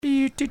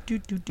Hey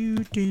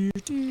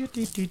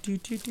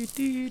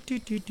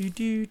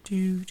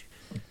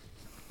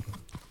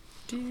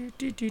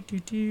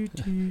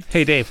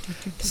Dave,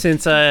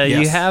 since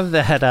you have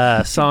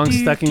that song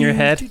stuck in your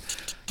head,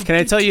 can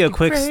I tell you a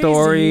quick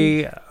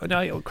story?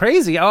 No,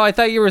 crazy. Oh, I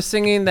thought you were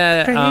singing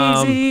that.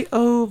 Crazy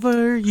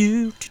over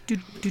you.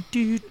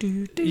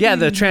 Yeah,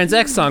 the Trans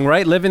X song,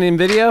 right? Living in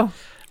Video.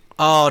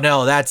 Oh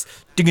no, that's.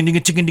 Oh, I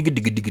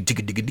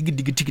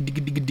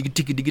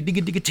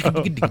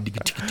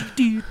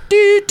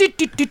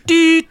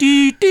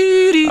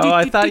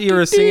thought you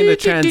were singing the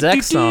Trans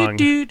X song.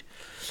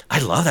 I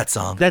love that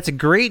song. That's a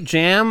great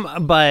jam,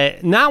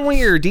 but not when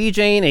you're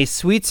DJing a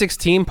Sweet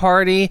 16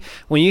 party,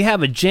 when you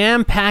have a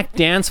jam-packed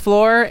dance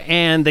floor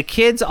and the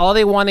kids, all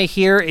they want to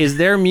hear is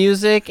their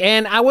music.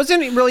 And I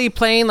wasn't really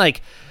playing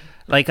like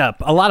a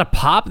lot of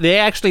pop. They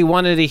actually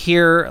wanted to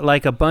hear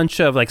like a bunch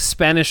of like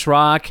Spanish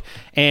rock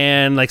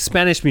and like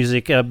Spanish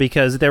music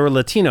because they were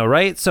Latino,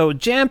 right? So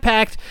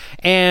jam-packed,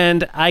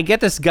 and I get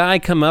this guy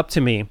come up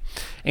to me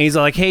and he's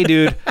like, hey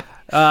dude,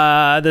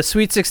 the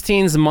Sweet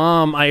 16's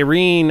mom,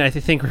 Irene, I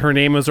think her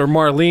name is, or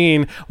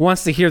Marlene,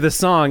 wants to hear the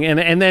song,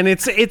 and then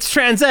it's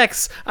Trans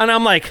X, and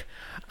I'm like,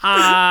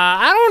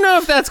 I don't know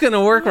if that's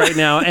gonna work right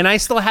now. And I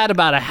still had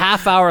about a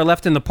half hour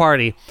left in the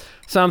party,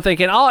 so I'm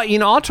thinking,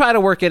 I'll try to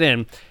work it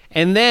in.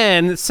 And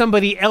then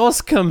somebody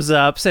else comes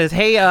up, says,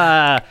 hey,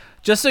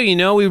 just so you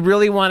know, we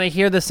really want to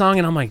hear the song.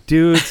 And I'm like,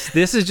 dudes,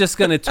 this is just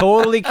gonna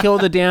totally kill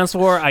the dance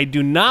floor. I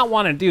do not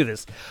want to do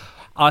this.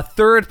 A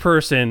third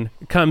person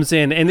comes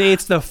in, and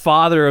it's the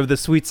father of the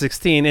Sweet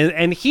 16,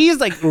 and he's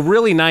like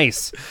really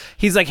nice.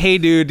 He's like, hey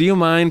dude, do you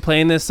mind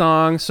playing this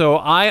song? So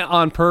I,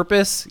 on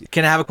purpose.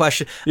 Can I have a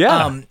question?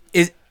 Yeah.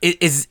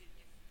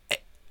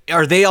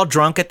 Are they all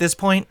drunk at this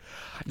point?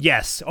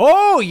 Yes.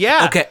 Oh,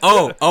 yeah. Okay.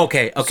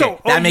 Okay.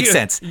 So, that makes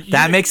sense.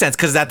 That makes sense,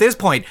 because at this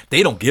point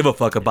they don't give a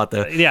fuck about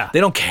the. Yeah. They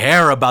don't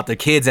care about the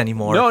kids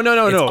anymore.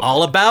 No. It's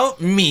all about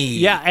me.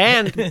 Yeah.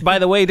 And by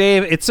the way,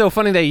 Dave, it's so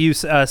funny that you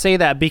say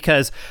that,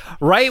 because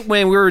right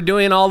when we were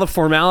doing all the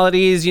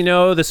formalities,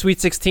 the Sweet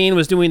 16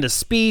 was doing the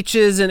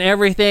speeches and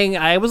everything,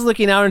 I was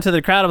looking out into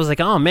the crowd. I was like,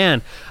 oh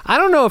man, I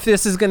don't know if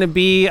this is going to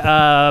be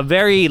a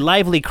very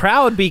lively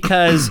crowd,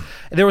 because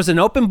there was an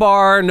open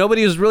bar.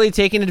 Nobody was really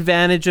taking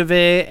advantage of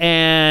it.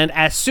 And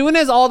as soon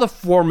as all the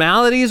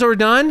formalities are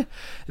done,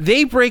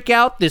 they break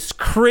out this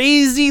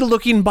crazy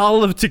looking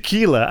bottle of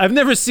tequila. I've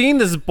never seen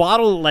this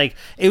bottle. Like,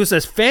 it was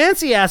this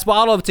fancy ass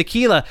bottle of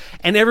tequila,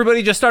 and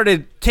everybody just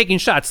started taking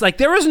shots. Like,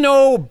 there was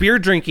no beer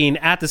drinking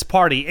at this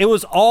party. It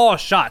was all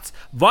shots.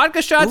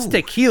 Vodka shots,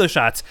 tequila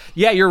shots.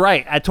 Yeah, you're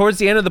right. Towards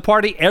the end of the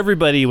party,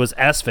 everybody was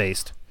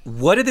ass-faced.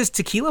 What did this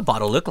tequila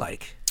bottle look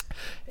like?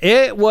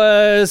 It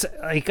was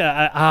like,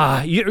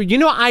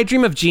 I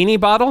Dream of Jeannie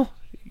bottle?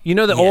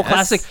 The old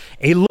classic?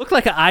 It looked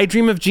like an I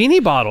Dream of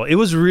Jeannie bottle. It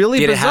was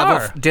really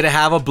bizarre. Did it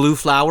have a blue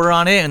flower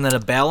on it and then a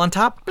bell on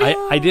top?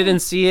 I didn't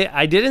see it.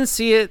 I didn't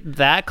see it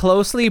that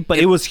closely, but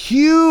it was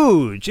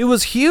huge. It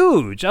was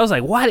huge. I was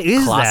like, what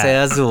is Clase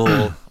that? Azul.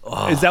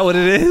 Is that what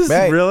it is?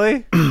 May-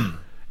 Really?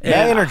 May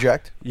I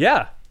interject?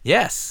 Yeah.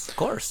 Yes, of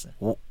course.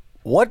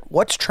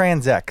 What's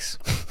Trans X?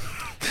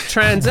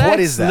 Trans X, What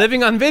is that?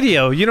 Living on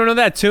Video. You don't know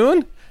that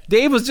tune?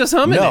 Dave was just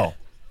humming No. it.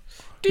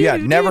 Yeah,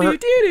 never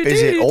heard.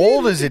 Is it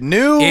old? Is it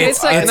new?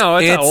 It's an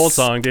old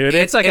song, dude.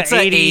 It's like it's an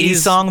an 80s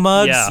song,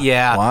 Muggs.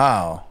 Yeah.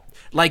 Wow.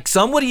 Like,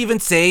 some would even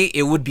say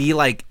it would be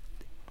like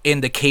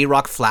in the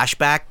K-Rock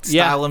flashback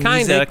style of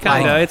music.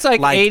 Kinda. It's like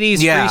 80s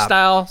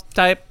freestyle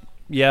type.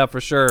 Yeah,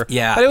 for sure.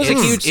 Yeah. But it was a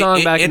huge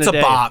song back in the day.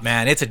 It's a bop,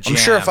 man. It's a jam. I'm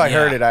sure if I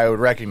heard it, I would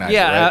recognize it.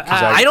 Right?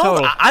 'Cause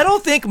I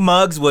don't think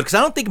Muggs would, because I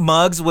don't think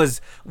Muggs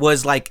was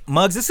like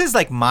Muggs. This is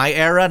like my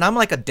era, and I'm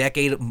like a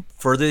decade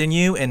further than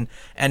you. And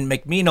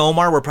me and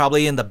Omar were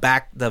probably in the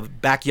backyard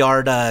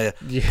parties,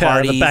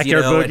 the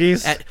backyard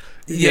boogies.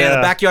 The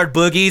backyard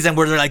boogies, and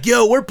they're like,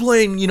 yo, we're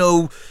playing,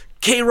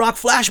 K-Rock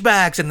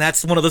flashbacks, and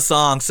that's one of the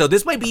songs. So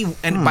this might be,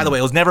 and by the way,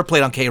 it was never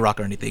played on K-Rock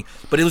or anything,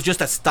 but it was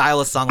just a style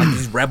of song, like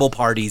these rebel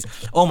parties.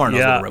 Omar knows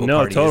what a rebel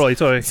party is.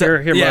 Totally. So,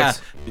 Here,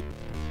 Muggs.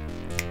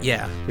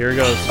 Yeah. Here it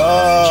goes.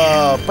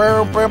 Yeah,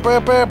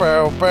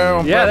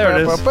 there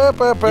it is.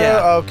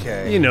 Yeah.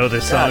 Okay. You know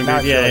this song, now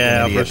I dude. feel like an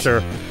Yeah, for idiot.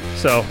 sure.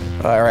 So,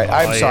 All right.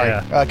 I'm sorry.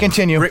 yeah.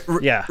 Continue.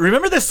 yeah.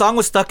 Remember this song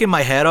was stuck in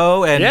my head,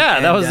 and Yeah,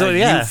 that was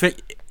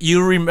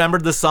you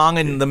remembered the song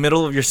in the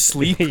middle of your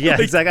sleep. Yeah,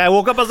 exactly. I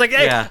woke up, I was like,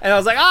 hey, Yeah. and I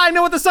was like, I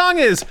know what the song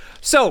is.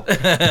 So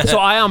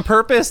I on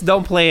purpose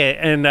don't play it,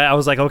 and I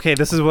was like, okay,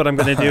 this is what I'm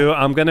gonna do.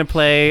 I'm gonna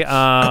play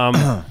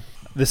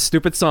this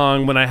stupid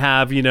song when I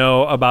have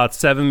about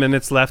 7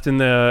 minutes left in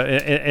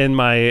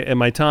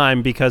my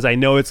time, because I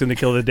know it's gonna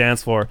kill the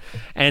dance floor.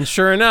 And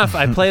sure enough,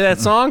 I play that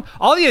song.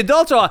 All the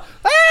adults are like,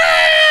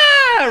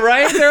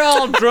 right? They're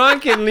all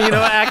drunk and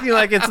acting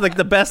like it's like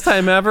the best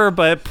time ever.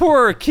 But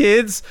poor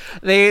kids,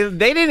 they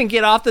didn't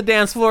get off the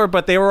dance floor,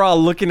 but they were all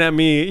looking at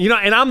me,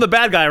 and I'm the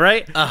bad guy,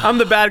 right? I'm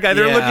the bad guy.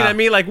 They're looking at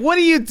me like, what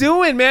are you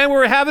doing, man?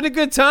 We're having a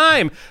good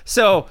time.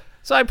 So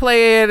So I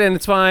play it and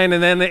it's fine,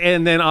 and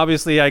then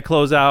obviously I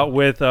close out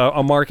with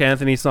a Mark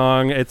Anthony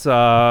song. It's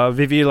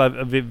Vivi la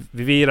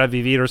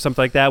Vivir or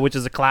something like that, which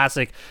is a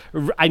classic.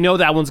 I know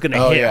that one's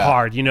gonna hit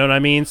hard. You know what I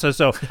mean? So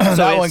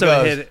that one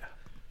goes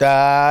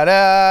da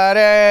da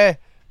da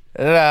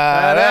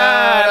da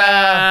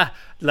da.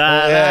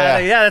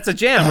 Yeah, that's a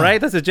jam,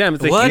 right? That's a jam.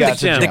 It's a huge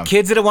jam. The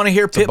kids didn't want to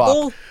hear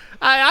Pitbull.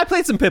 I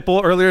played some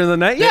Pitbull earlier in the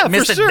night. Yeah,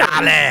 Mr. for sure.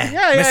 Dolly,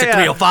 yeah, Mr.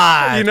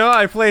 305. You know,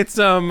 I played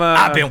some.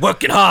 I've been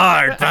working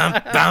hard. Bum,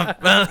 bum,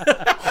 bum.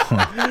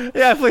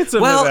 Yeah, I played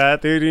some of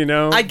that, dude. You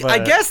know, I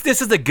guess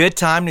this is a good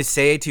time to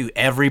say to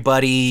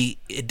everybody: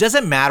 it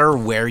doesn't matter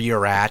where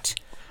you're at.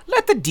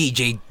 Let the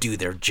DJ do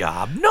their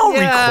job. No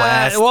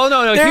request. Well,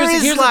 no.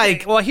 Here's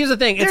the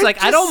thing. It's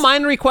like I don't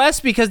mind requests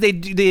because they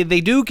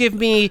do give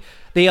me.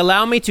 They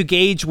allow me to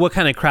gauge what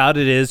kind of crowd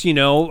it is, you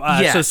know.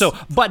 Yes.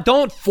 But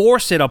don't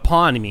force it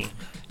upon me,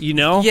 you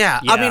know. Yeah.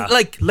 I mean,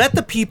 like, let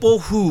the people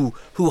who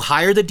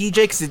hire the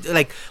DJ, 'cause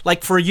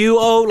like for you,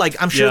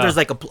 I'm sure there's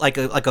like a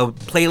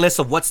playlist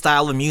of what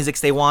style of music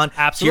they want.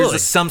 Absolutely.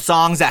 Here's some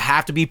songs that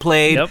have to be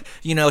played. Yep.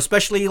 You know,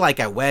 especially like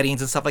at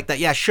weddings and stuff like that.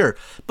 Yeah, sure.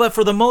 But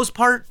for the most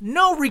part,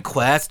 no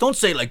requests. Don't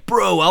say like,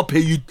 bro, I'll pay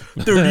you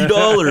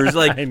 $30.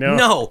 Like, I know.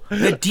 No,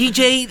 the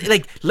DJ,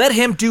 like, let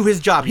him do his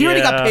job. He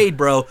already got paid,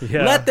 bro.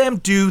 Yeah. Let them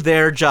do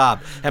their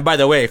job. And by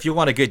the way, if you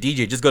want a good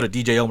DJ, just go to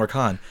DJ Omar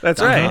Khan.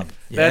 That's right.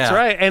 That's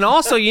right. And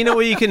also, you know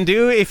what you can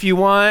do if you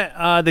want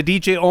the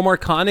DJ Omar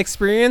Khan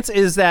experience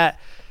is that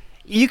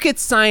you could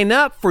sign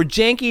up for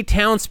Janky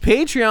Town's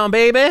Patreon,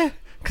 baby,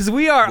 because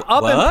we are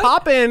up and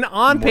popping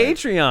on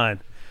Patreon.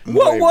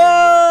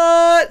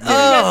 What?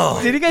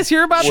 Did you guys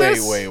hear about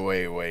this? Wait.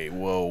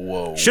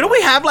 Whoa. Shouldn't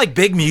we have like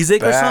big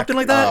music or something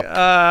like that?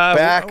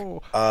 Back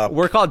up.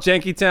 We're called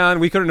Janky Town.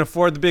 We couldn't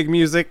afford the big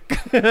music.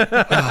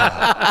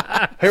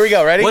 Here we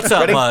go. Ready? What's up,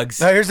 Ready? Mugs?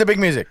 No, here's the big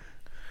music.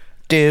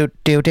 Do.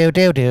 There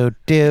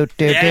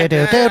it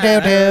is.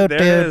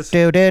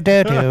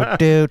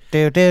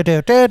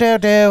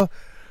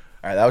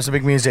 All right, that was the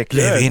big music.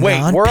 Living Wait,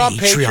 on we're on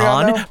Patreon.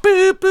 Patreon now?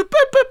 Boo, boo,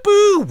 boo, boo,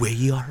 boo.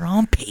 We are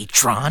on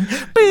Patreon.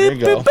 Boop, There you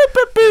go. boop, boop,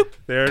 boop, boop.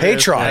 There it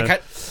Patreon.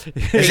 is,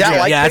 man. Is that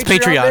like yeah, it's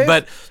Patreon,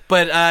 Dave?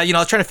 but you know,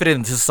 I was trying to fit it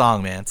into the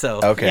song, man. So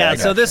Okay. Yeah, I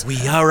so got this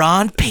we are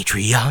on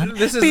Patreon.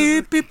 This is-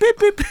 Boop, boop, boop,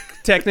 boop.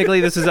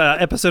 technically this is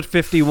episode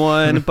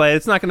 51, but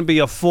it's not going to be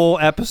a full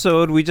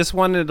episode. We just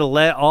wanted to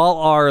let all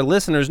our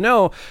listeners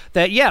know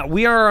that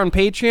we are on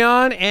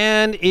Patreon,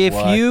 and if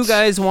you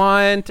guys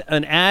want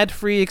an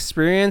ad-free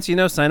experience, you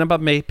know, sign up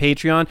on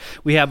Patreon.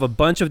 We have a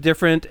bunch of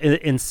different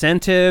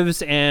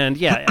incentives,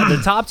 and at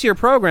the top tier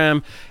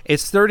program,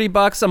 it's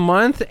 $30 a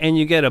month, and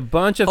you get a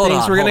bunch of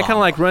things. We're going to kind of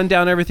like run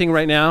down everything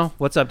right now.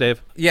 What's up,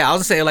 Dave? Yeah, I was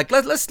gonna say, like,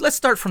 let's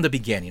start from the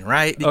beginning,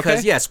 right?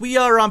 Because yes, we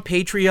are on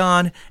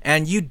Patreon,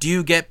 and you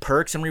do get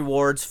perks and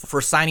rewards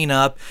for signing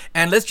up.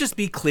 And let's just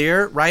be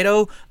clear,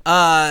 righto.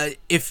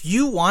 If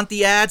you want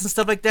the ads and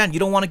stuff like that, and you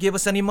don't want to give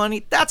us any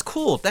money, that's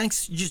cool.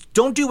 Thanks. You just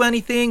don't do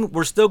anything.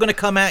 We're still gonna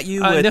come at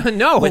you. With,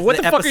 with what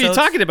the fuck are you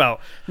talking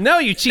about? No,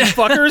 you cheap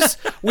fuckers.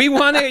 We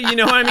want to, you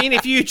know what I mean?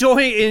 If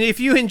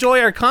you enjoy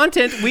our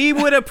content, we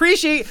would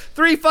appreciate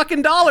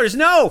 $3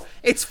 No,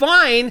 it's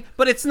fine,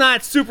 but it's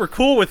not super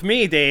cool with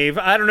me, Dave.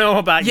 I don't know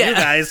about you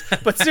guys,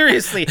 but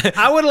seriously,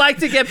 I would like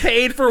to get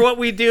paid for what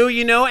we do,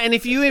 you know. And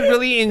if you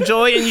really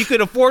enjoy and you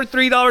could afford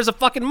 $3 a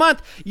fucking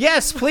month,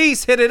 yes,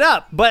 please hit it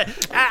up. But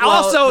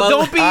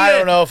don't be. I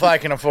don't know if I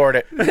can afford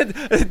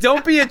it.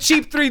 Don't be a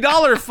cheap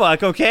 $3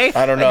 fuck, okay?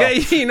 I don't know.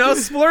 Okay, you know,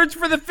 splurge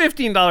for the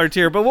 $15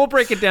 tier, but we'll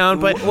break it down.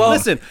 But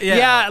listen,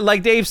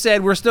 like Dave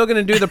said, we're still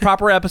going to do the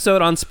proper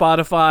episode on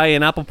Spotify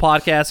and Apple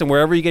Podcasts and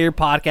wherever you get your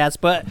podcasts,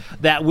 but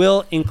that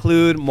will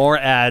include more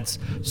ads.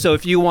 So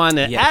if you want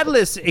an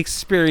adless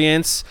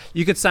experience,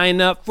 you could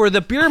sign up for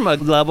the Beer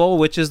Mug level,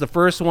 which is the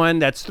first one.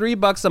 That's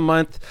 $3 a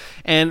month.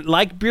 And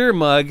like Beer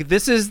Mug,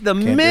 this is the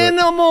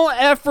minimal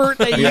effort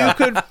that you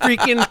could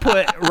freaking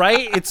put,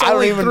 right? It's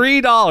only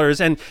 $3,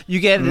 and you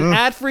get an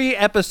ad-free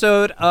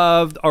episode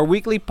of our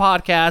weekly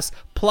podcast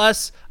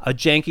plus a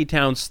Janky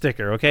Town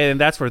sticker, okay? And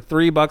that's for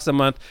 $3 a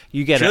month.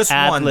 You get just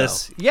an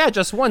adless.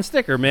 Just one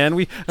sticker, man.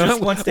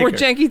 Just one sticker. We're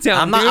Janky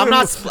Town.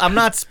 I'm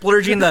not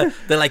splurging the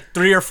like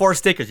 3 or 4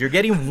 stickers. You're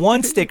getting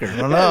one sticker. I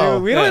don't know.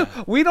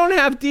 We don't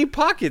have deep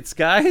pockets,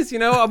 guys. You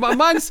know,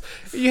 Mugs,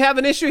 you have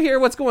an issue here.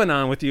 What's going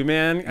on with you,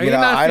 man? Are you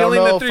not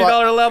feeling the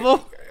 $3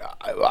 level?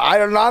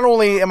 Not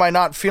only am I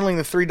not feeling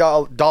the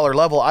 $3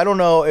 level, I don't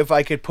know if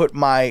I could put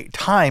my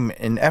time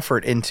and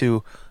effort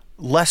into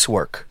less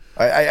work.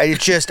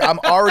 I'm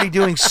already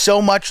doing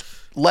so much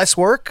less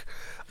work.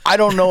 I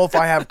don't know if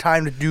I have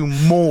time to do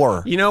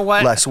more. You know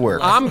what? Less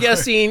work. I'm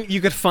guessing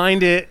you could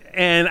find it,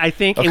 and I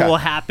think it will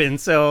happen.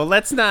 So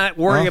let's not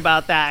worry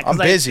about that. I'm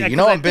busy.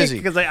 I'm busy.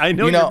 Because I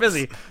know you're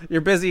busy.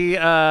 You're busy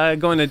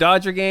going to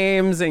Dodger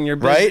games, and you're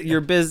busy, right?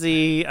 You're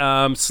busy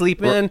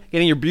sleeping,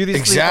 getting your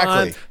beauty sleep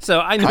on.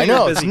 So I know you're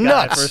a busy it's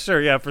guy nuts. for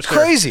sure. Yeah, for sure.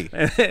 Crazy.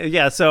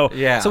 So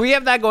we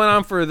have that going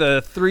on for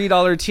the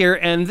 $3 tier,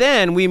 and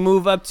then we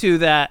move up to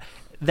that.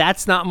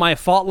 That's not my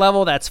fault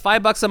level. That's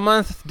 $5 a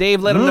month.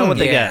 Dave, let them know what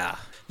they get.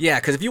 Yeah,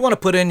 because if you want to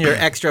put in your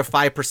extra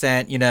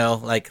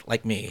 5%,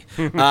 like me,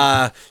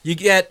 you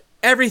get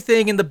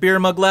everything in the beer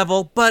mug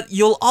level, but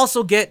you'll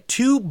also get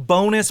 2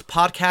 bonus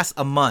podcasts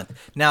a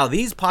month. Now,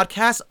 these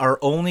podcasts are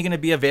only going to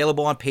be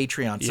available on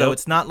Patreon, so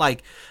it's not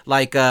like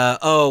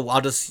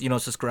I'll just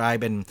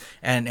subscribe and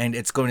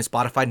it's going to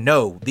Spotify.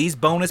 No, these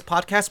bonus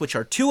podcasts, which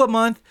are 2 a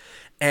month,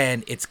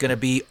 and it's going to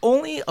be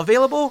only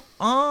available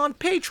on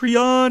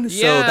Patreon.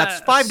 So that's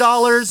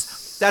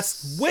 $5.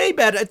 That's way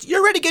better. You're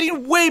already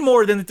getting way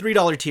more than the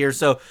 $3 tier.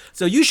 So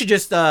you should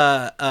just sign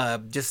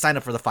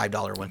up for the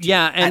 $5 one.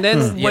 Yeah, and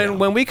then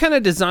when we kind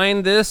of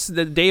designed this,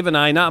 Dave and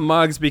I, not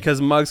Muggs,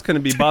 because Muggs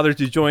couldn't be bothered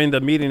to join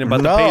the meeting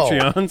about the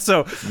Patreon.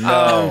 So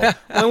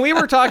when we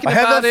were talking I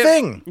about had that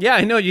thing. Yeah,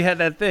 I know you had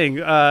that thing.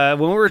 When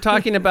we were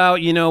talking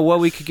about what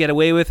we could get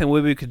away with and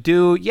what we could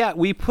do,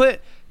 we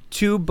put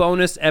 2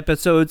 bonus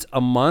episodes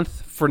a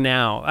month for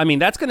now. I mean,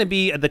 that's going to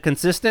be the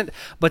consistent,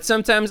 but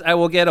sometimes I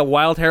will get a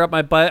wild hair up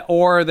my butt,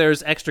 or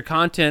there's extra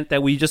content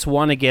that we just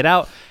want to get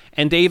out.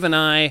 And Dave and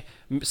I,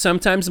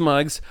 sometimes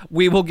Muggs,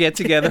 we will get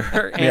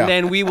together and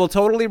then we will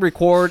totally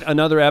record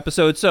another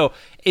episode. So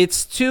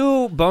it's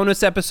 2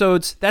 bonus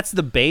episodes. That's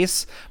the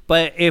base.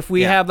 But if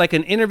we have like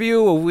an interview,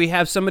 or we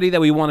have somebody that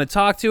we want to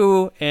talk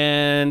to,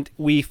 and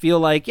we feel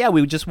like,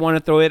 we just want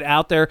to throw it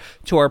out there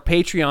to our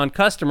Patreon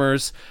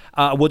customers,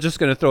 we're just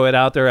going to throw it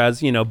out there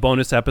as,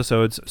 bonus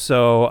episodes.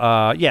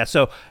 So,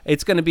 so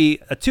it's going to be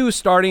a 2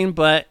 starting,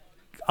 but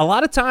a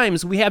lot of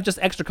times we have just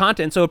extra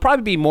content, so it'll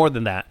probably be more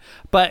than that.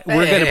 But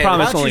we're going to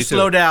promise why don't only you 2.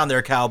 slow down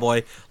there,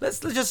 cowboy.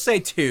 Let's just say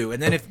 2,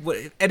 and then if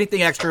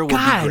anything extra would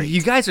be great.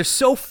 You guys are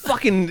so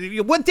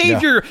fucking. What,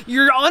 Dave?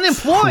 You're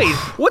unemployed.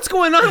 What's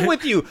going on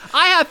with you?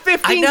 I have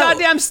 15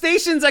 goddamn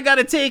stations I got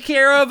to take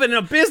care of, and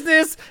a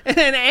business,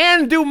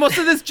 and do most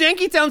of this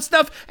Jankytown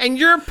stuff, and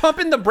you're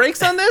pumping the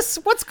brakes on this.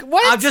 What?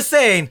 I'm just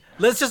saying.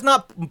 Let's just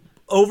not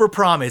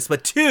overpromise,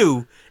 but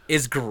 2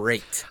 is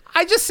great.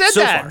 I just said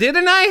so that, far.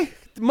 didn't I?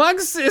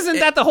 Mugs, isn't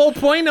that the whole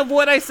point of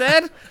what I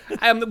said?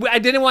 I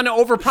didn't want to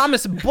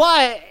overpromise,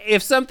 but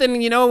if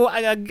something,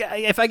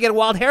 if I get a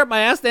wild hair up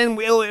my ass, then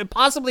it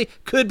possibly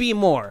could be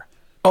more.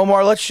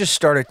 Omar, let's just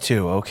start at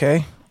 2,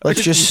 okay?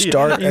 Let's just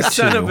start at 2. You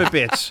son of a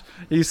bitch.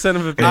 You son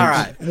of a bitch. All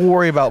right. We'll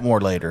worry about more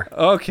later.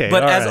 Okay.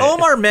 But as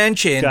Omar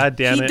mentioned,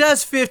 he it.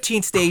 does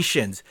 15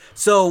 stations.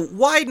 So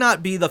why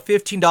not be the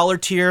 $15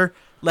 tier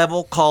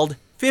level called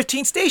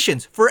 15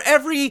 stations? For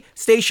every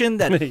station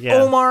that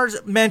Omar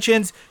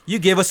mentions, you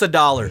give us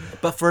 $1.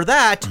 But for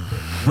that,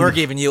 we're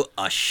giving you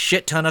a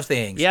shit ton of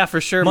things. Yeah,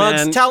 for sure,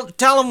 Muggs, man.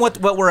 tell them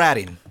what we're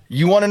adding.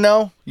 You want to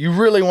know? You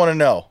really want to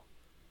know?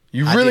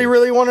 You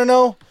really want to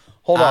know?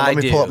 Hold on, let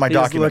me pull up my He's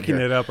document looking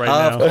here. it up right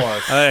now. Of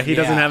course. He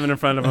doesn't have it in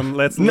front of him.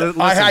 Let's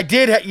I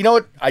did. You know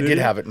what? I did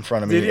have it in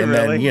front of me, Did you and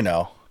really?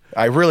 then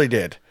I really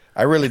did.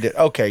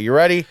 Okay, you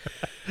ready?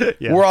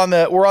 Yeah. We're on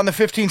the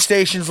 15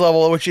 stations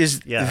level, which is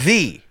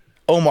the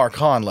Omar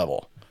Khan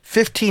level.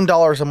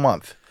 $15 a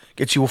month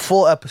gets you a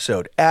full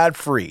episode, ad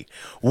free.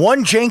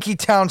 1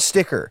 Jankytown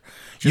sticker.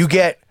 You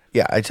get.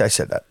 Yeah, I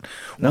said that.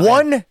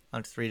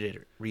 I'll just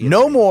reiterate.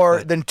 No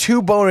more than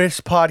 2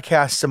 bonus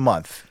podcasts a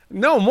month.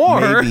 No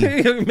more.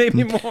 Maybe.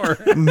 Maybe more.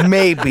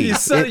 Maybe.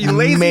 You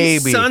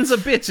lazy sons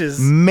of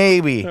bitches.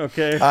 Maybe.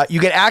 Okay. You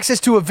get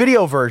access to a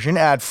video version,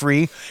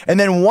 ad-free, and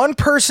then 1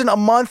 person a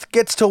month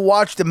gets to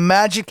watch the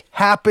magic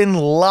happen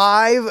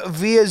live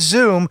via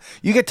Zoom.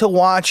 You get to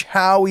watch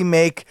how we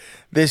make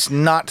this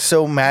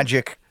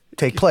not-so-magic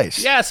take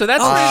place. Yeah, so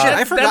that's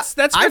I forgot.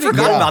 That's I pretty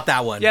forgot cool. about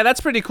that one. Yeah,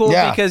 that's pretty cool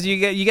because you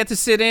get to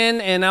sit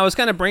in, and I was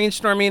kind of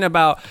brainstorming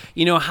about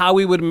how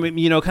we would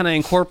kind of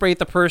incorporate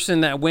the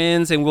person that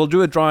wins, and we'll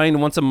do a drawing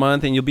once a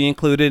month, and you'll be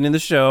included in the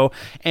show.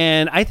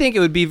 And I think it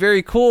would be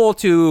very cool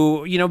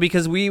to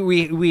because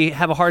we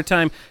have a hard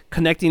time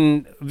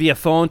connecting via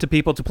phone to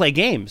people to play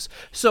games.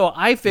 So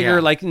I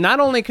figure not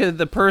only could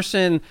the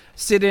person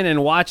sit in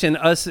and watch and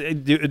us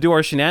do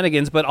our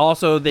shenanigans, but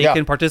also they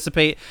can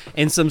participate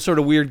in some sort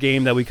of weird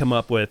game that we come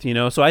up with,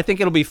 So I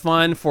think it'll be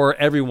fun for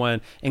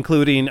everyone,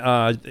 including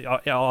all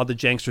the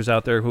janksters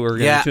out there who are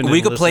going to tune in.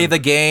 We could play the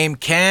game.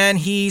 Can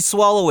he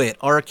swallow it,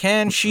 or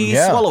can she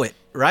swallow it?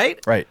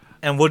 Right.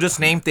 And we'll just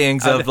name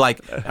things of like,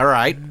 all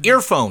right,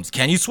 earphones.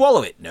 Can you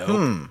swallow it?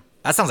 No.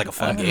 That sounds like a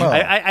fun game.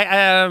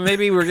 I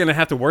maybe we're gonna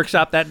have to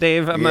workshop that,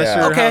 Dave. I'm not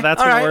sure how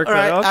that's gonna work. All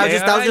right. But okay.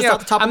 That was just off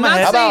the top of my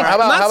head. I'm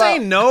not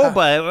saying no,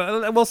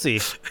 but we'll see.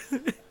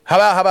 How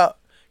about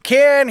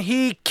can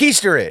he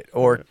keister it,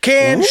 or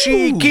can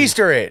she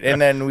keister it?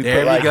 And then we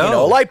put like a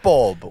light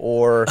bulb,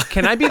 or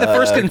can I be the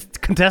first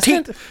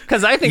contestant?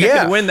 Because I think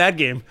I could win that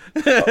game.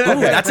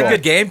 That's a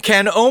good game.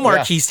 Can Omar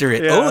keister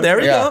it? Oh, there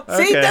we go.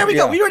 See, there we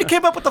go. We already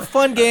came up with a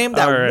fun game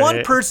that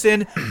one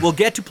person will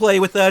get to play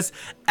with us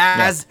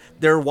as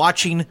they're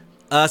watching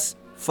us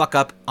fuck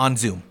up on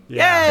Zoom.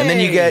 And then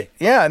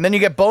you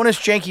get bonus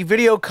janky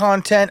video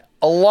content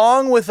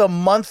along with a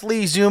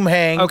monthly Zoom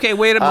hang. Okay,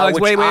 wait, Muggs.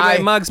 which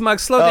Wait, Muggs,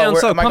 slow down.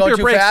 So am I pump going your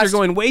too brakes. fast? You're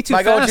going way too Am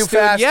I going fast, too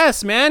fast? dude.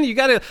 Yes, man. You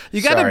gotta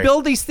Sorry.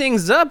 build these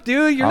things up,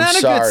 dude. You're I'm not a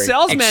sorry. good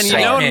salesman. You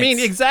know what I mean?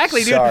 Excitement. Exactly,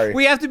 dude. Sorry.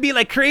 We have to be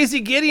like crazy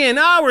Gideon.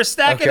 Oh, we're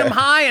stacking Okay. them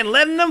high and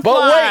letting them But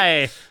fly.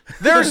 wait.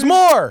 There's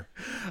more.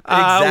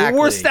 Exactly.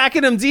 We're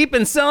stacking them deep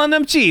and selling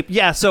them cheap.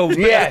 Yeah, so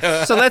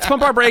Yes. so let's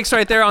pump our brakes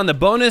right there on the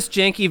bonus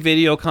janky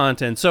video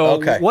content. So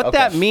Okay, what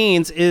that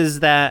means is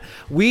that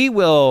we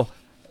will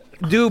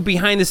do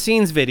behind the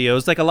scenes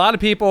videos. Like a lot of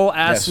people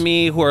ask Yes.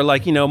 me who are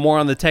like, more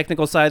on the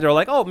technical side. They're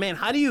like, oh man,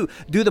 how do you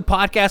do the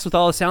podcast with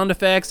all the sound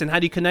effects and how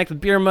do you connect with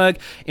Beer Mug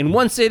in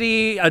one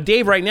city?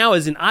 Dave right now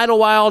is in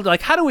Idlewild.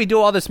 Like, how do we do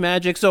all this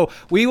magic? So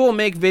we will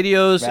make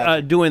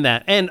videos doing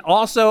that. And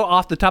also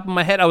off the top of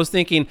my head, I was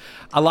thinking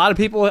a lot of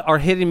people are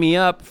hitting me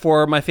up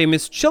for my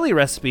famous chili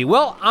recipe.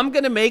 Well, I'm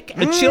going to make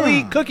a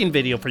chili cooking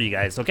video for you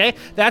guys. Okay.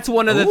 That's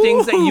one of the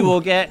things that you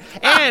will get.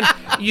 And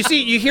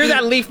you hear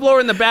that leaf blower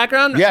in the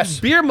background? Yes.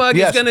 Beer Mug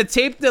Yes. is going to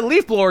tape the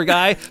leaf blower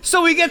guy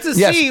so we get to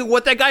Yes. see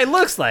what that guy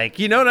looks like.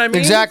 You know what I mean?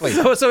 Exactly.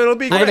 So it'll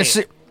be We're great. gonna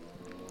see.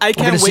 I We're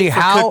can't gonna see wait for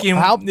how cooking.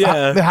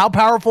 how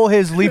powerful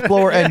his leaf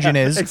blower engine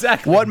is.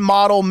 Exactly. What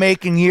model,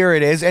 make, and year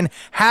it is, and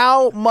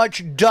how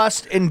much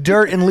dust and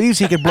dirt and leaves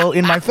he could blow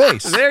in my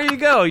face. There you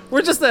go.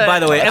 We're just a By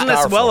the way, that's endless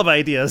powerful. well of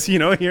ideas,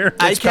 here.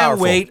 I It's can't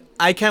powerful. wait.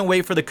 I can't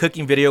wait for the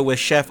cooking video with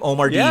Chef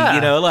Omar D.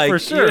 Yeah, for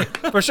sure,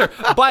 for sure.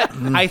 But I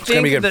gonna be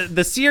think good.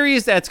 the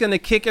series that's going to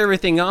kick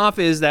everything off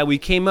is that we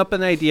came up with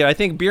an idea. I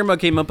think Beer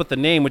Mug came up with the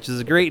name, which is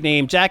a great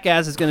name.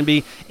 Jackass is going to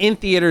be in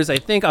theaters, I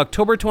think,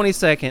 October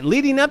 22nd.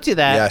 Leading up to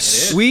that,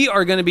 Yes. we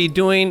are going to be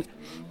doing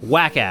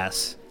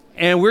Whack-Ass.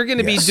 And we're going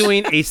to Yes. be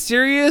doing a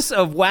series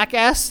of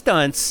Whack-Ass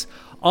stunts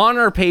on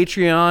our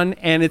Patreon,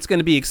 and it's going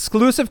to be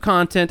exclusive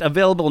content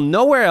available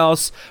nowhere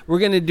else. We're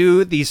going to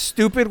do these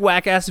stupid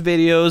Whack-Ass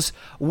videos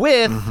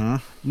with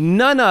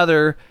none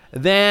other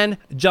than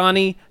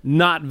Johnny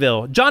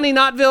Knotville. Johnny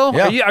Knotville,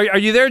 Yeah. are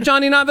you there,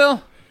 Johnny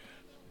Knotville?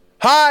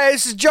 Hi,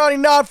 this is Johnny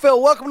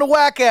Knotville. Welcome to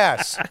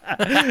Whack-Ass.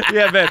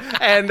 Yeah, man.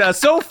 And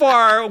so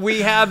far,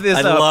 we have this.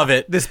 I love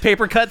it. This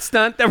paper cut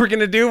stunt that we're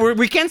gonna do.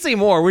 We can't say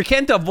more. We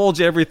can't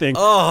divulge everything.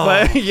 Oh.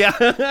 But yeah.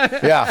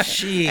 Yeah.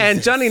 Jeez.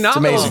 And Johnny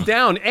Knotville is amazing.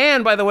 down.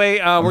 And by the way,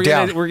 we're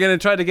down. gonna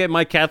try to get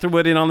Mike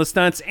Catherwood in on the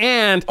stunts,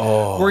 and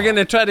we're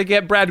gonna try to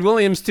get Brad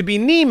Williams to be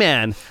Knee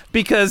Man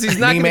because he's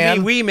not Knee gonna be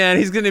Man? Wee Man.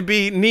 He's gonna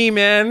be Knee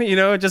Man.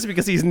 Just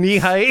because he's knee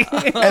height.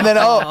 And then,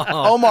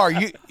 Omar,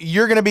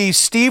 you're going to be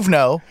Steve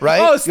No, right?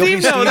 Oh, You'll Steve,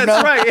 be no, that's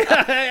No? right.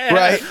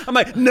 Right. I'm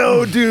like,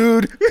 no,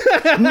 dude.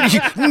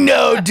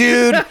 No,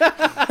 dude.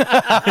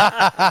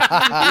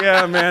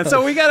 Yeah, man.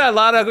 So we got a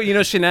lot of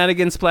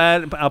shenanigans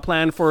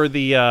planned for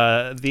the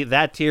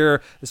that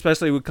tier,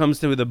 especially when it comes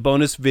to the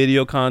bonus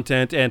video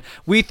content, and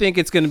we think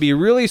it's going to be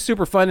really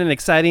super fun and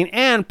exciting.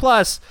 And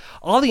plus,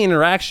 all the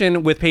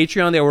interaction with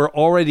Patreon that we're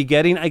already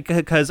getting,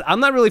 because I'm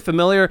not really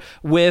familiar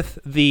with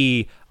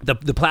the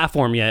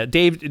platform yet.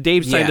 Dave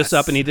signed us Yes.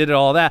 up and he did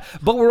all that,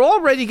 but we're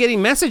already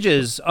getting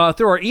messages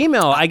through our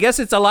email. I guess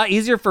it's a lot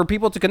easier for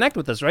people to connect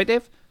with us, right,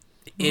 Dave?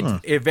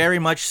 It very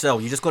much so.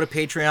 You just go to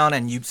Patreon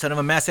and you send them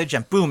a message,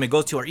 and boom, it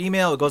goes to our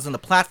email. It goes in the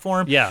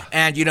platform. Yeah.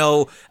 And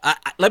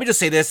let me just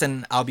say this,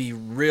 and I'll be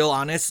real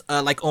honest.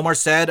 Like Omar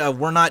said,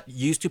 we're not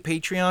used to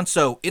Patreon,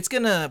 so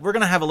we're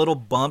gonna have a little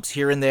bumps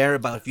here and there.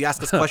 But if you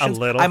ask us questions,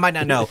 little. I might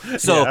not know.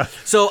 So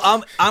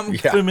Yeah. I'm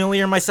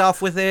familiar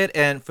myself with it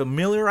and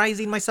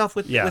familiarizing myself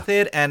with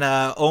it, and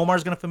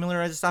Omar's gonna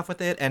familiarize himself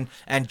with it, and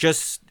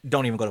just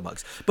don't even go to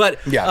Mugs. But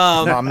Yeah.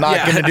 No, I'm not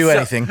going to do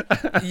anything.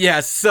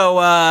 Yes. So,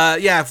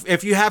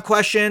 if you have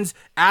questions,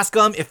 ask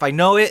them. If I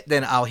know it,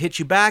 then I'll hit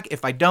you back.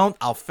 If I don't,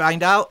 I'll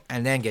find out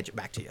and then get you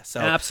back to you. So,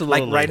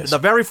 Absolutely. like, right. The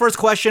very first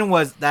question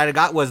was that I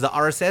got was the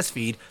RSS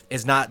feed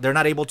they're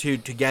not able to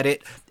get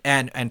it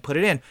and put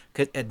it in,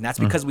 and that's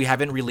because we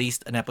haven't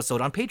released an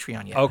episode on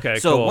Patreon yet. Okay,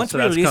 So cool. once So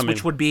we that's release, coming.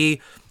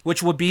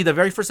 which would be the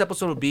very first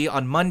episode would be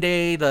on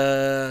Monday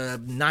the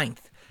 9th.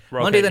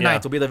 Okay, Monday the yeah.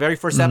 9th will be the very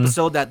first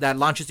episode that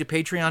launches your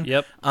Patreon.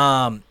 Yep.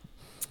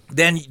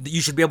 Then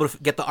you should be able to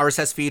get the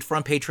RSS feed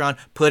from Patreon,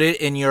 put it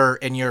in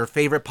your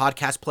favorite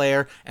podcast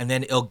player, and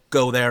then it'll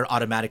go there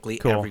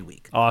automatically every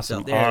week. Awesome,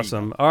 So there you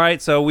awesome. All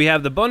right, so we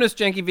have the bonus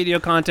janky video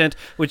content,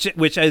 which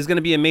is going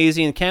to be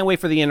amazing. Can't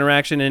wait for the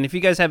interaction. And if you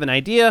guys have an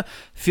idea,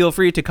 feel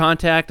free to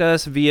contact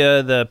us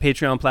via the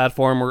Patreon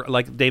platform. We're,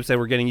 like Dave said,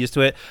 we're getting used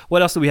to it.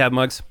 What else do we have,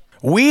 Muggs?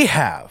 We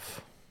have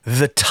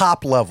the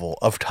top level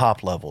of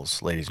top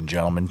levels, ladies and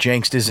gentlemen.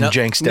 Janksters and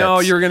Jankstettes. No,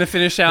 you were going to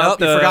finish out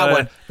Nope, you forgot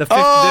one. The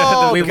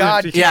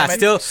God, Yeah, Damn it.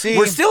 still See?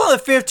 we're still on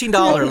the $15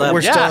 level.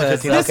 We're still Yeah, on the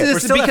 $15. this Okay. is We're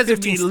still at because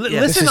 15. Yeah. listen,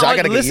 This is- I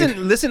gotta get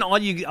you. listen, all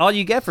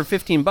you get for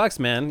 $15,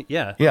 man.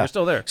 Yeah, Yeah. we're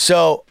still there.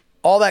 So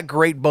all that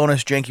great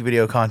bonus janky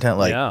video content,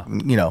 like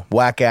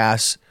whack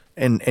ass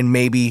and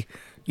maybe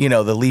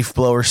the leaf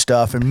blower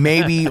stuff, and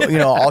maybe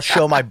I'll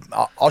show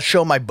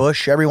my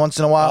bush every once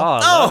in a Oh, while,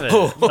 love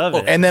it. Love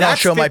it. and then I'll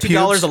That's show my $50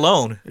 pubes.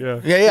 alone.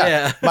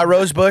 Yeah, my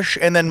rose bush,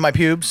 and then my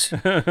pubes.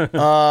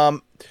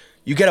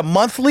 You get a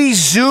monthly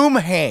Zoom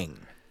hang.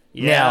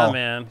 Yeah, Now,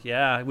 man.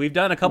 Yeah, we've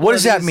done a couple. What of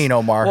does that these- mean,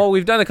 Omar? Well,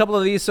 we've done a couple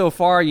of these so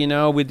far. You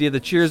know, we did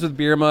the Cheers with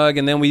Beer Mug,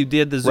 and then we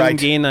did the Zoom Right.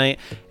 Game Night.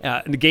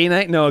 Gay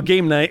night? No,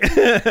 game night.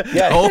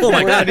 Yeah. Oh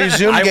my we're gonna god! do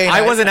Zoom I, gay I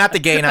night. wasn't at the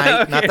gay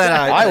night. Not that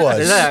I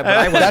was. Yeah, but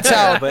I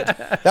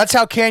was. That's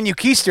how Can You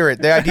Keister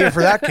It? The idea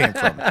for that came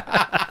from.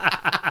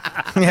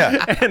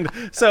 Yeah. And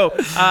so,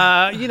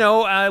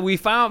 we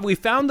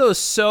found those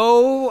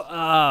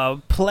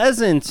so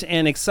pleasant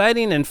and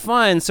exciting and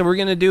fun. So we're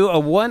gonna do a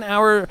 1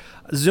 hour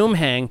Zoom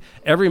hang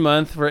every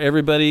month for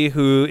everybody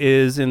who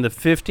is in the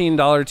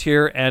 $15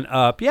 tier and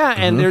up. Yeah,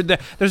 and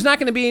there's not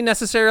going to be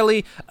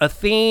necessarily a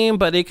theme,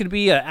 but it could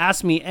be a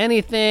Ask Me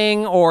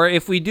Anything, or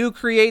if we do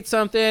create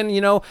something,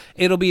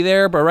 it'll be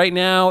there. But right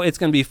now, it's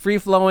going to be free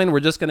flowing. We're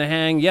just going to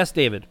hang. Yes,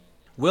 David.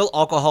 Will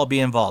alcohol be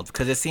involved?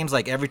 Because it seems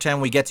like every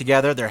time we get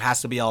together, there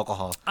has to be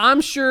alcohol.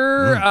 I'm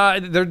sure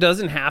there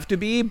doesn't have to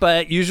be,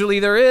 but usually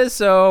there is.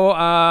 So,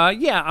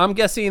 I'm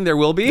guessing there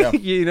will be. Yeah.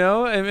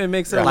 It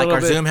makes it a Like little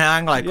our bit. Zoom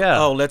hang,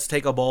 Yeah. let's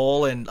take a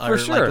bowl and or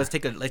sure. let's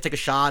take a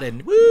shot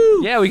and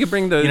woo. Yeah, we could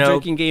bring the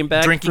drinking game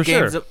back. Drinking for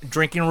sure. games,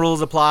 drinking rules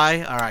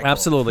apply. All right, cool.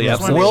 Absolutely,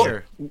 Just wanna absolutely.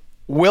 make sure.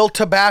 Will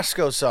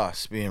Tabasco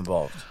sauce be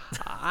involved?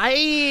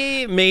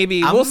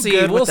 Maybe I'm we'll see.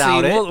 good We'll see.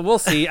 without it. We'll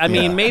see. I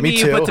mean, maybe me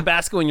you too. put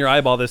Tabasco in your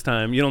eyeball this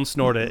time. You don't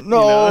snort it.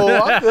 No,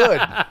 I'm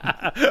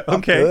good.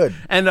 Okay. good.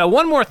 And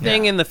one more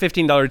thing in the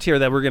 $15 tier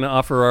that we're going to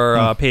offer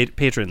our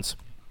patrons.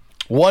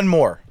 One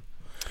more.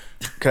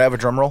 Could I have a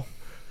drum roll?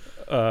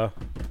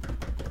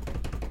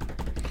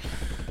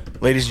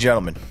 Ladies and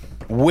gentlemen,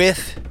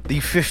 with the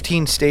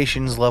 15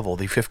 stations level,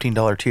 the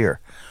 $15 tier,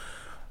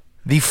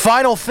 the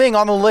final thing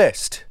on the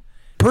list,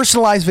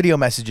 personalized video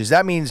messages.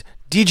 That means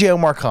DJ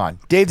Omar Khan,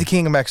 Dave the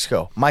King of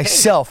Mexico,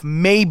 myself,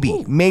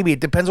 maybe.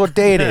 It depends what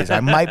day it is. I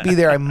might be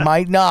there, I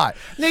might not.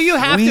 No, you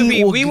have to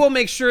be. We will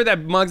make sure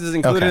that Muggs is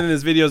included Okay. in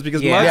his videos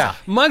because Yeah.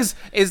 Muggs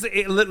is.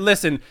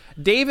 Listen,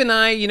 Dave and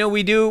I,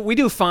 we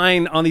do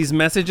fine on these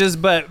messages,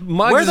 but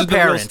Muggs We're is the real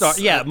parents. star.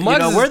 Yeah,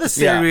 Muggs. we're the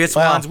serious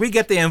Well, ones. We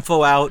get the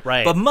info out.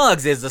 Right. But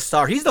Muggs is the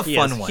star. He's the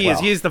fun one. He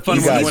is. He's the fun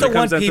He's one the when it one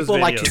comes to his people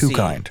like to videos. Too see.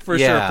 kind. For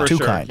Yeah. sure, Too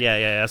sure. kind.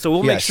 Yeah. So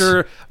we'll make Yes.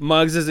 sure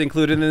Muggs is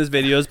included in his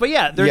videos. But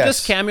yeah, they're Yes.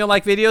 just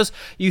cameo-like videos.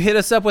 You hit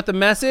us up with a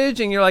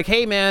message, and you're like,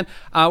 "Hey, man,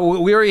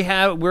 we already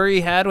have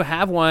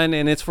one,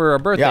 and it's for our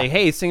birthday. Yeah.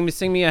 Hey, sing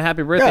me a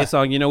happy birthday Yeah.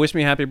 song. Wish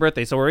me a happy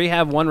birthday." So we already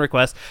have one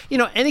request.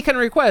 Any kind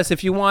of request.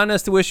 If you want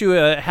us to wish you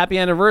a happy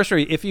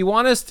anniversary, if you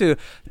want us to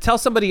tell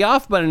somebody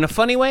off, but in a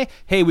funny way,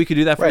 hey, we could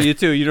do that for Right. you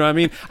too. You know what I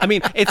mean? I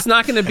mean, it's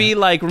not going to be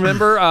like,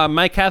 remember,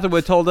 Mike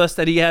Catherwood told us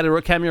that he had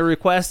a cameo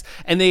request,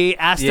 and they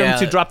asked him Yeah.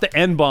 to drop the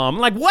N-bomb.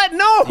 Like, what?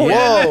 No,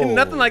 Whoa.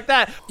 nothing like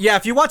that. Yeah,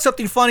 if you want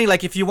something funny,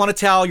 like if you want to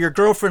tell your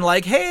girlfriend,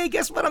 like, "Hey,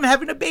 guess what? I'm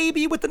having a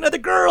baby with another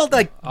girl."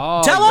 Like,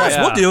 Oh, tell us,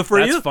 yeah. we'll do it for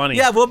That's you. funny.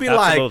 Yeah, we'll be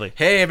Absolutely. like,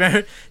 "Hey,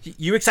 man,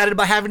 you excited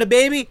about having a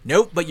baby?"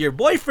 Nope, but your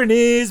boyfriend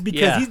is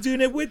because Yeah. he's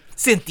doing it with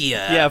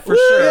Cynthia. Yeah, for Woo!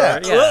 sure. Yeah.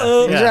 Yeah.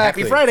 Uh-oh. Yeah.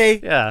 Exactly. Happy Friday.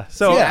 Yeah.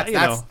 So,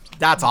 Yeah,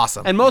 That's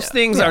awesome. and most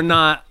things are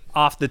not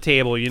off the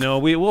table.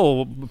 We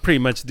will pretty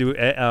much do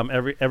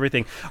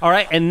everything. All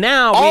right, and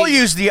now I'll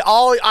use the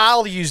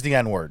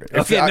N-word.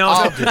 Okay,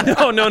 I'll do that.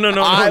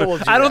 no. I will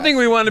do I don't that. think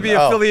we want to be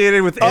Oh.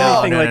 affiliated with Oh.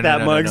 anything No, like no, that,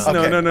 no, no, Muggs.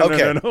 no, no. No.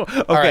 Okay. Okay.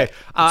 All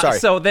right. Sorry.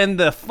 So then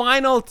the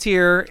final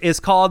tier is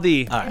called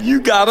the.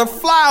 You got a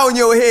fly on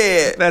your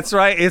head. That's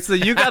right. It's the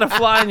you got a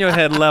fly on your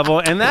head level,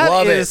 and that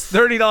Love is it.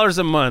 $30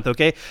 a month.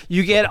 Okay,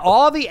 you get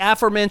all the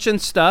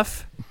aforementioned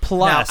stuff Now,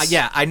 plus.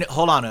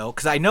 hold on,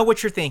 because I know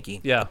what you're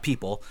thinking. Yeah.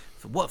 People.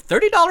 Well,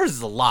 $30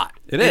 is a lot.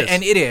 It is.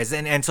 and it is,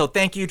 and so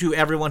thank you to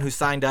everyone who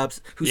signed up.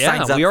 Who Yeah,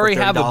 signs up? we already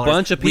for have a $30.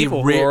 bunch of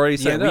people who already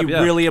signed up, We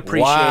yeah. really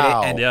appreciate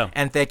Wow. it, and Yeah.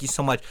 and thank you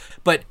so much.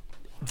 But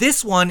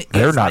this one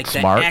They're is not like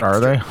smart, the are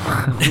they?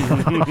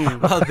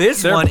 Well,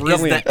 this They're one is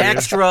brilliant, the dude.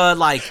 extra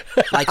like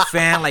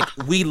fan. Like,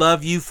 we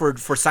love you for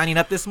signing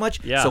up this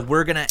much. Yeah. So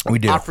we're gonna We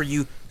do. offer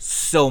you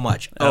so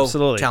much.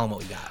 Absolutely. Tell them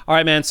what we got. All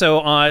right, man.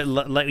 So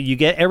you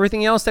get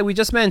everything else that we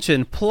just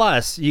mentioned,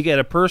 plus you get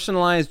a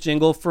personalized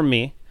jingle from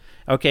me.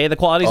 Okay, the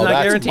quality's Oh, not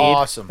that's guaranteed.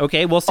 awesome.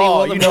 Okay, we'll see.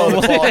 Oh, We'll- the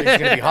we'll- quality's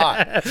gonna be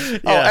hot.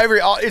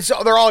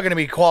 They're all gonna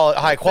be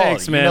high quality.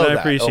 Thanks, You man. know I that,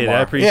 appreciate it. Omar.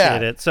 I appreciate Yeah.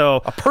 it.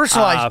 So A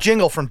personalized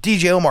jingle from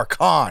DJ Omar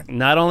Khan.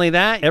 Not only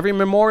that, every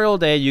Memorial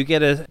Day you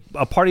get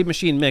a party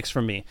machine mix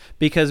from me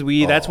because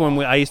that's when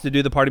I used to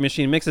do the party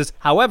machine mixes.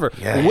 However,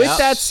 Yes. with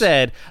that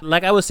said,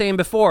 like I was saying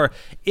before,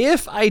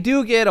 if I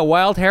do get a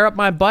wild hair up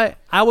my butt,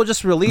 I will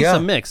just release Yeah. a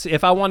mix.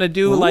 If I want to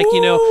do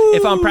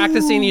if I'm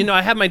practicing,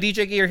 I have my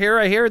DJ gear here,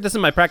 right here. This is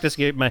my practice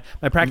gear, my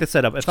practice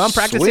setup. If I'm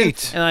practicing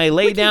Sweet. and I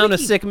lay down a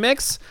sick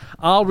mix,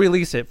 I'll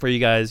release it for you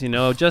guys.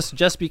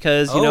 Just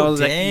because you know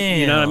what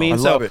I mean. I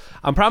So love it.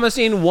 I'm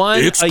promising one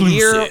a year,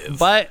 Exclusive.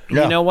 but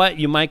Yeah. you know what?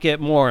 You might get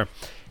more.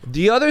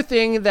 The other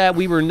thing that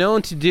we were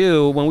known to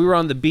do when we were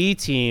on the B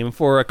team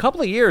for a couple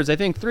of years, I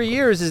think 3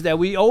 years, is that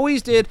we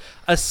always did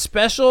a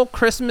special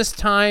Christmas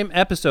time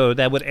episode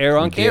that would air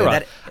on K-Rock.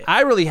 That-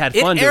 I really had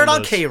It fun aired doing on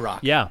those. K-Rock.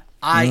 Yeah.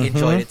 I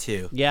enjoyed it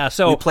too. Yeah,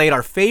 so- we played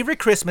our favorite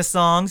Christmas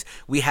songs.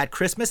 We had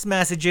Christmas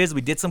messages.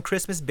 We did some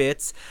Christmas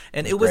bits,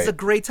 and it was great. a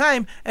great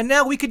time. And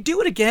now we could do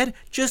it again,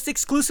 just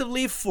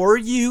exclusively for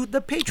you,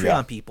 the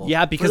Patreon people.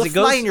 Yeah, because for the it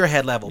goes fly in your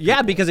head level. Yeah,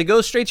 people. because it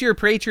goes straight to your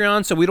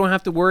Patreon, so we don't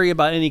have to worry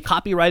about any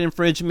copyright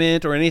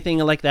infringement or anything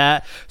like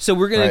that. So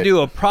we're gonna Right.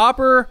 do a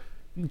proper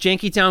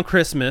Jankytown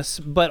Christmas,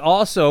 but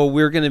also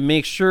we're gonna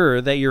make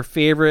sure that your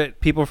favorite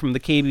people from the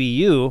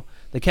KBU,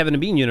 the Kevin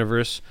and Bean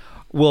universe,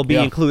 will be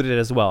included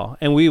as well.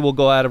 And we will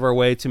go out of our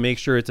way to make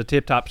sure it's a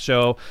tip-top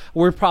show.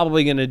 We're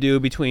probably going to do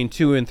between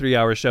 2 and 3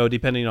 hour show,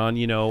 depending on,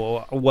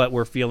 what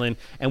we're feeling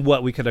and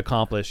what we could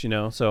accomplish,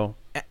 so.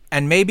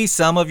 And maybe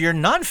some of your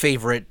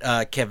non-favorite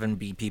Kevin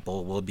B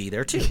people will be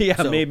there too. Yeah,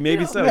 So,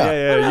 maybe so.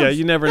 yeah. Yeah.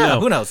 You never yeah, know.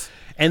 who knows?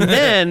 And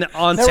then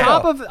on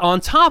top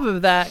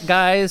of that,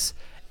 guys,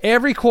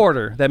 every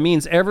quarter, that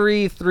means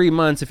every 3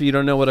 months, if you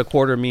don't know what a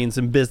quarter means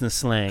in business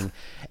slang,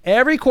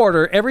 every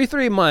quarter, every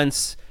 3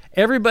 months,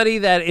 everybody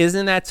that is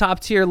in that top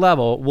tier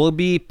level will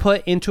be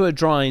put into a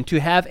drawing to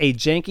have a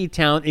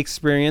Jankytown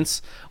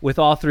experience with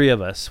all three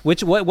of us. What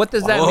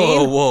does that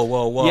mean?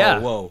 Whoa, Yeah.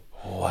 whoa.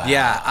 Wow.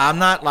 Yeah, I'm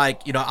not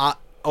like,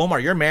 Omar,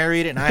 you're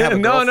married and I have a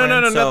No,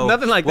 girlfriend. So,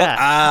 nothing like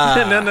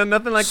that. No,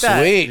 nothing like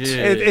that. Sweet.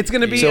 It's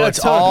going to be So a it's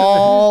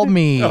all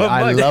me.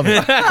 I Muggs. love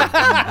it.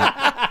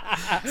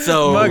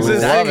 So Muggs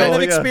is that single, kind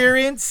of yeah.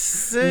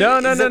 experience. No.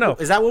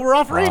 Is that what we're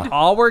offering?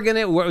 All we're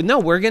gonna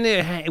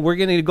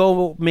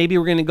go. Maybe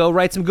we're gonna go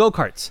ride some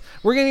go-karts.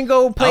 We're gonna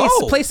go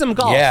play some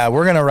golf. Yeah,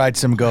 we're gonna ride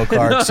some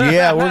go-karts.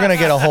 Yeah, we're gonna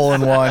get a hole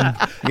in one.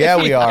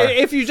 Yeah, we are.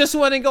 If you just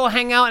want to go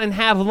hang out and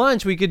have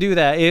lunch, we could do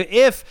that.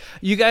 If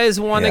you guys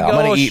want to Yeah, go,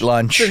 I'm gonna eat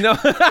lunch. No.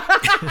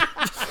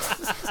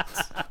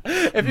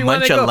 If you want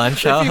Munch to a go,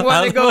 lunch, if you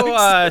want to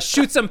huh? go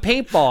shoot some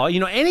paintball,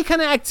 any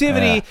kind of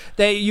activity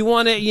that you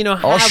want to,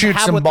 have, I'll shoot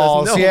have some with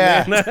balls. Us. No,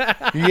 Yeah, man.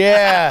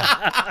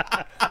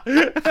 yeah.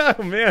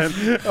 Oh man.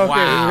 Okay.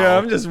 Wow. Yeah,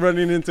 I'm just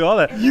running into all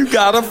that. You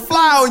got a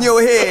fly on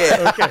your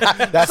head.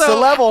 That's the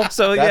level.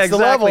 So That's yeah, the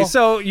exactly. level.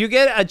 So you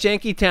get a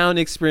Jankytown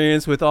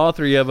experience with all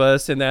three of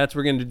us, and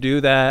we're going to do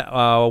that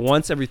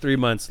once every 3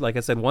 months. Like I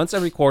said, once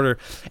every quarter.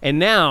 And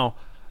now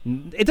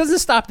it doesn't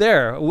stop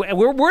there.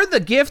 We're the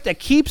gift that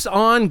keeps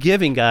on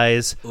giving,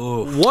 guys.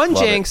 One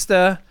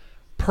Janksta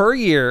per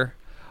year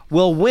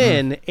will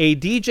win a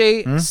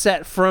DJ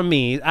set from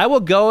me. I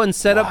will go and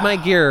set up my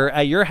gear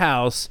at your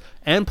house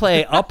and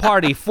play a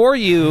party for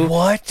you.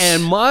 What?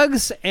 And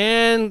Muggs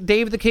and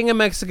Dave the King of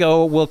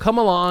Mexico will come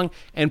along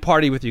and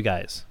party with you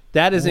guys.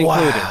 That is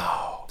included. Wow.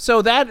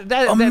 So that's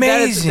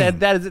Amazing. a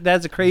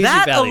crazy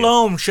That value.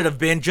 alone should have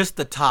been just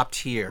the top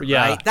tier,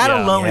 Yeah, right? That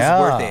yeah. alone Yeah. is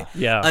worth it.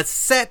 Yeah. A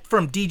set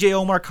from DJ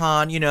Omar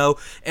Khan,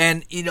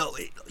 and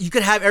you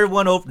could have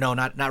everyone over. No,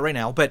 not right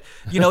now, but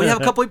you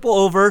have a couple people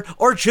over,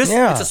 or just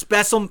Yeah. it's a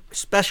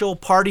special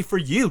party for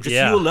you, just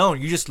Yeah. you alone.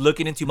 You're just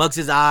looking into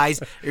Muggs'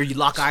 eyes, or you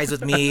lock eyes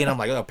with me, and I'm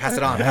like, oh, pass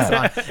it on,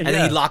 and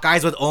then you lock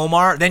eyes with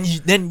Omar. Then you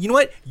know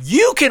what?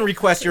 You can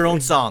request your own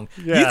song.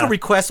 You Yeah. can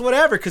request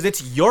whatever because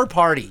it's your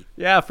party.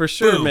 Yeah, for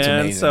sure, Boom. It's man.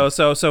 amazing. So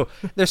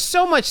there's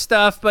so much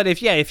stuff, but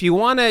if you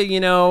want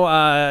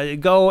to,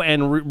 go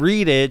and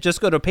read it, just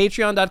go to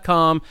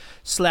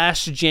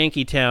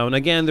patreon.com/Jankytown.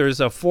 Again,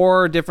 there's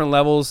 4 different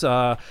levels.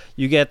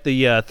 You get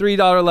the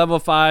 $3 level,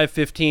 5,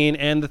 15,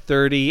 and the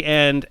 30.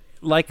 And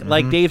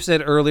like Dave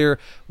said earlier,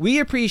 we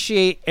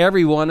appreciate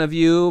every one of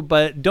you,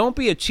 but don't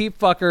be a cheap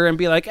fucker and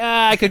be like,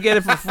 I could get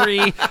it for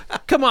free.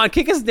 Come on,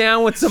 kick us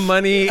down with some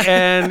money,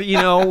 and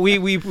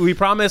we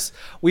promise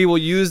we will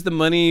use the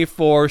money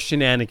for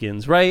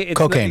shenanigans, right? It's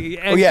Cocaine.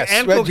 and- Yes,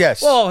 and right,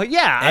 yes. Well,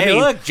 yeah. Hey,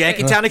 look,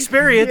 Jankytown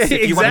experience.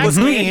 If you want to go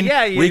Exactly. skiing,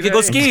 Yeah, we could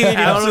go skiing. You know what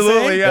I'm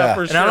Absolutely, saying? yeah,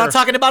 for And sure. I'm not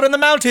talking about in the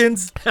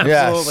mountains.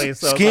 Absolutely. Yes.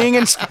 So- Skiing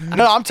and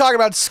no, I'm talking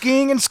about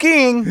skiing and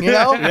skiing. You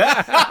got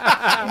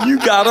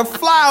a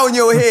fly on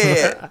your head.